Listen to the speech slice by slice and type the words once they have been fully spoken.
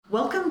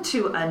Welcome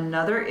to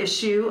another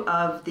issue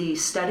of the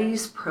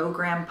Studies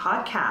Program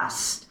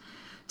podcast.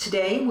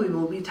 Today we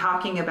will be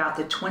talking about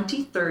the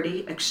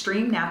 2030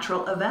 Extreme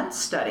Natural Events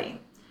Study.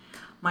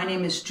 My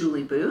name is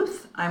Julie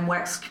Booth. I'm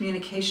WEC's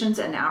Communications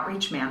and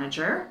Outreach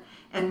Manager,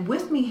 and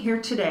with me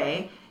here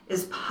today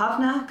is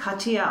Pavna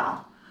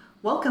Katiel.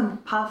 Welcome,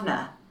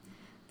 Pavna.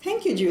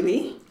 Thank you,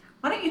 Julie.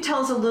 Why don't you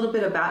tell us a little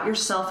bit about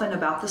yourself and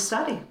about the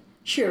study?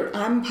 Sure,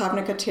 I'm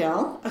Pavna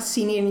Katiel, a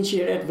senior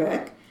engineer at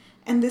WEC,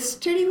 and this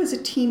study was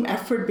a team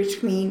effort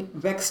between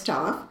WEC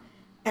staff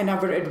and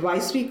our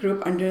advisory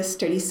group under a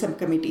study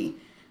subcommittee.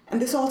 And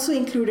this also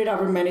included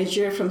our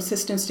manager from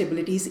System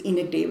Stability's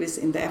Enoch Davis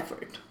in the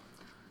effort.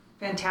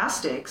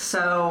 Fantastic.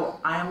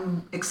 So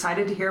I'm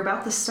excited to hear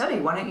about the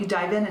study. Why don't you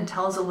dive in and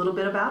tell us a little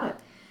bit about it?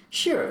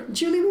 Sure.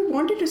 Julie, we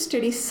wanted to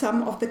study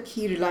some of the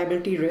key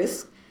reliability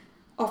risks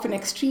of an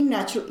extreme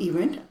natural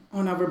event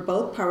on our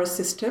bulk power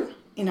system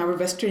in our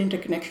Western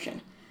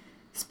Interconnection.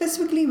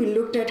 Specifically, we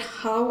looked at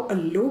how a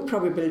low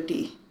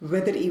probability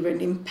weather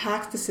event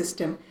impacts the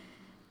system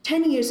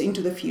 10 years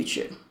into the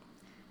future.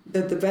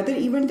 The weather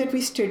event that we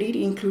studied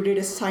included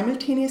a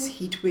simultaneous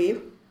heat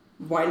wave,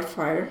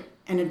 wildfire,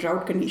 and a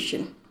drought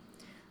condition.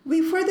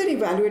 We further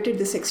evaluated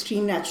this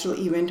extreme natural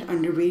event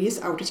under various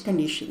outage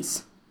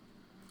conditions.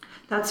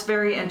 That's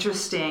very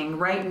interesting.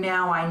 Right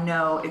now, I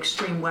know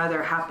extreme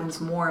weather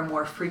happens more and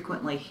more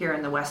frequently here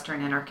in the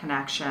Western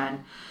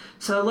Interconnection.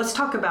 So let's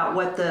talk about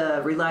what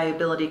the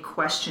reliability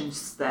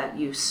questions that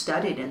you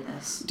studied in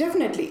this.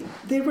 Definitely.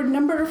 There were a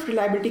number of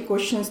reliability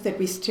questions that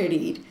we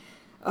studied.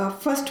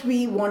 First,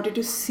 we wanted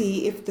to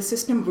see if the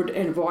system would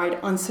avoid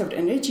unserved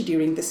energy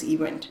during this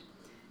event.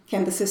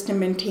 Can the system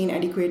maintain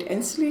adequate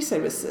ancillary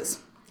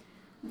services?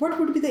 What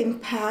would be the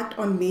impact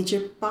on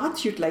major path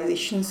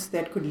utilizations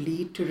that could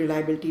lead to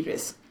reliability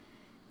risk?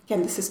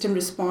 Can the system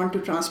respond to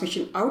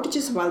transmission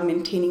outages while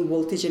maintaining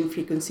voltage and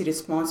frequency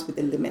response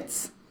within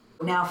limits?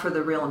 Now for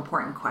the real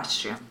important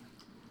question.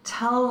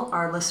 Tell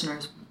our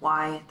listeners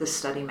why this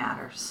study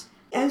matters.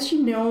 As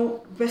you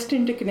know,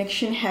 Western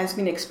Interconnection has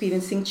been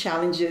experiencing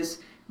challenges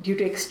due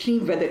to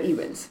extreme weather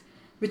events,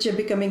 which are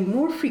becoming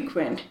more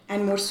frequent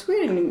and more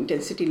severe in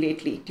intensity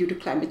lately due to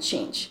climate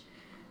change.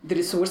 The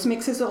resource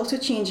mix is also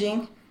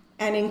changing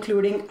and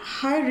including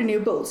higher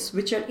renewables,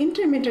 which are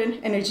intermittent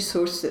energy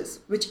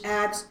sources, which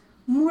adds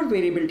more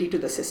variability to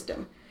the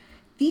system.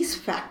 These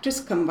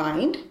factors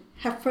combined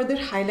have further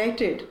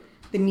highlighted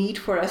the need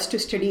for us to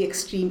study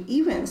extreme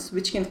events,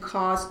 which can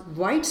cause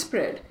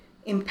widespread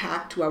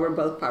impact to our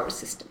bulk power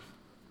system.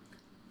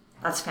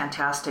 That's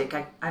fantastic.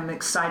 I'm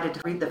excited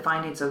to read the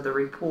findings of the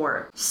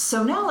report.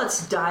 So now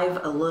let's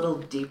dive a little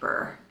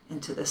deeper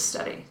into this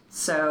study.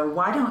 So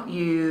why don't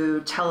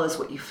you tell us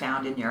what you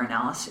found in your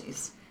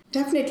analyses?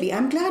 Definitely.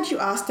 I'm glad you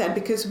asked that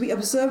because we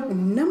observed a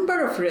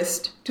number of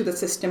risks to the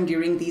system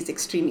during these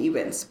extreme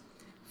events.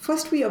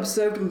 First, we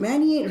observed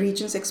many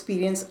regions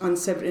experience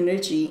unserved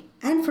energy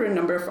and for a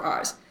number of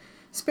hours,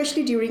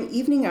 especially during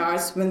evening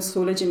hours when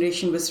solar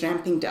generation was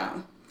ramping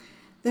down.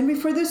 Then we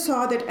further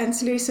saw that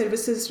ancillary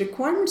services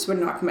requirements were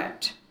not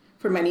met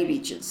for many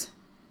regions.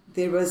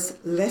 There was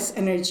less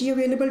energy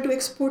available to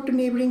export to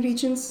neighboring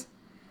regions.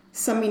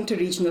 Some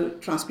interregional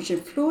transmission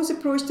flows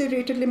approached their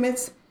rated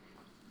limits.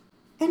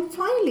 And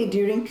finally,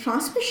 during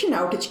transmission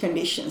outage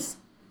conditions,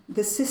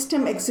 the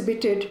system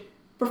exhibited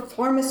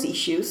performance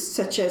issues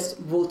such as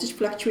voltage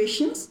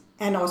fluctuations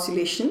and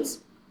oscillations,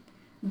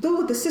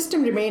 though the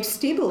system remained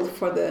stable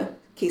for the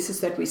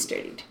cases that we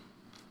studied.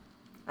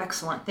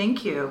 Excellent,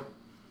 thank you.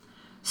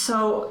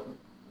 So,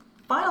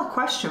 final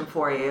question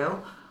for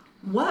you.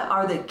 What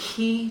are the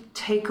key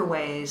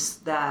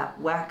takeaways that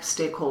WEC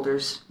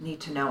stakeholders need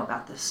to know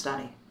about this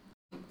study?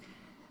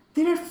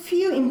 There are a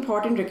few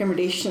important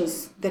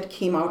recommendations that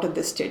came out of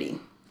the study.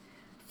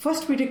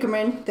 First, we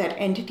recommend that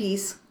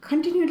entities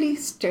continually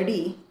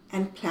study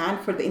and plan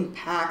for the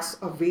impacts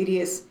of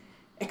various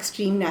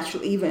extreme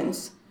natural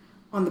events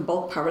on the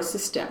bulk power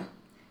system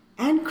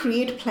and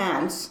create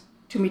plans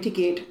to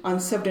mitigate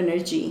unserved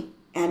energy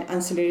and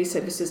ancillary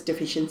services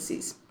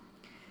deficiencies.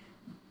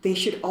 They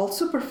should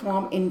also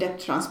perform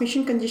in-depth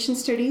transmission condition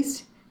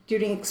studies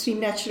during extreme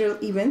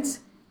natural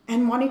events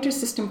and monitor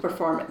system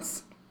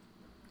performance.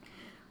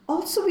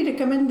 Also, we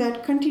recommend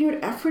that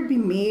continued effort be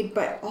made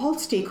by all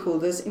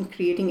stakeholders in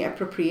creating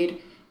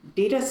appropriate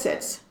data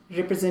sets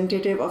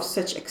representative of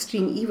such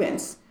extreme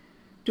events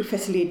to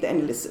facilitate the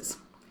analysis.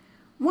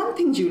 One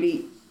thing,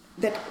 Julie,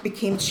 that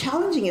became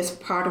challenging as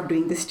part of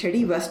doing the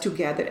study was to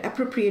gather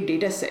appropriate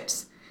data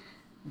sets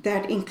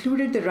that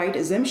included the right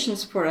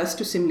assumptions for us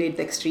to simulate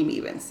the extreme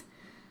events.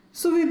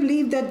 So we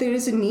believe that there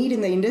is a need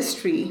in the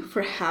industry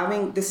for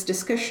having this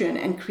discussion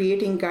and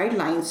creating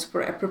guidelines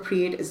for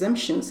appropriate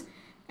assumptions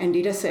and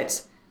data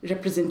sets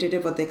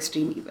representative of the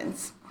extreme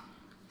events.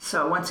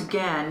 So once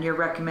again, you're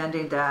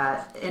recommending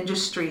that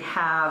industry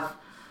have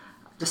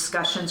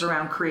discussions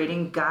around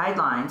creating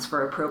guidelines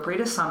for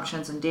appropriate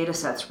assumptions and data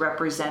sets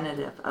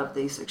representative of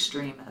these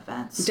extreme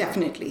events.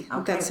 Definitely.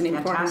 Okay, that's an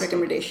important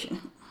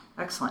recommendation.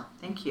 Excellent.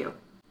 Thank you.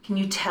 Can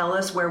you tell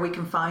us where we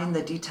can find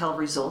the detailed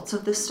results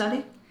of this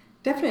study?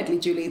 Definitely,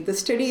 Julie. The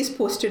study is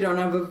posted on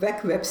our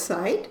WEC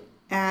website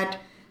at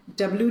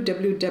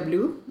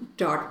www.wec.org.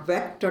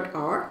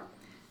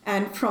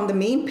 And from the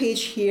main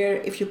page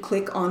here, if you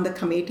click on the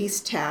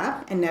Committees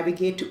tab and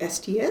navigate to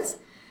STS,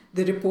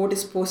 the report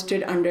is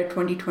posted under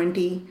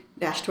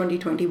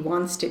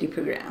 2020-2021 study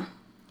program.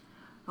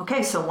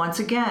 Okay, so once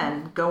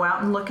again, go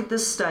out and look at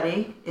this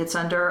study. It's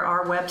under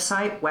our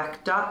website,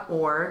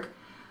 wec.org.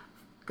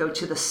 Go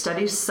to the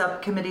Studies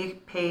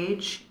Subcommittee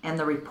page, and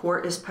the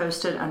report is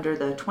posted under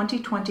the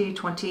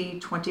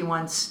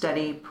 2020-2021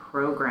 study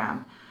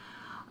program.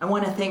 I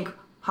want to thank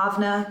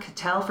Bhavna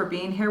Katel for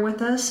being here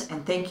with us,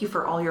 and thank you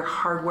for all your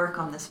hard work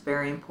on this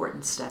very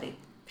important study.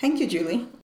 Thank you, Julie.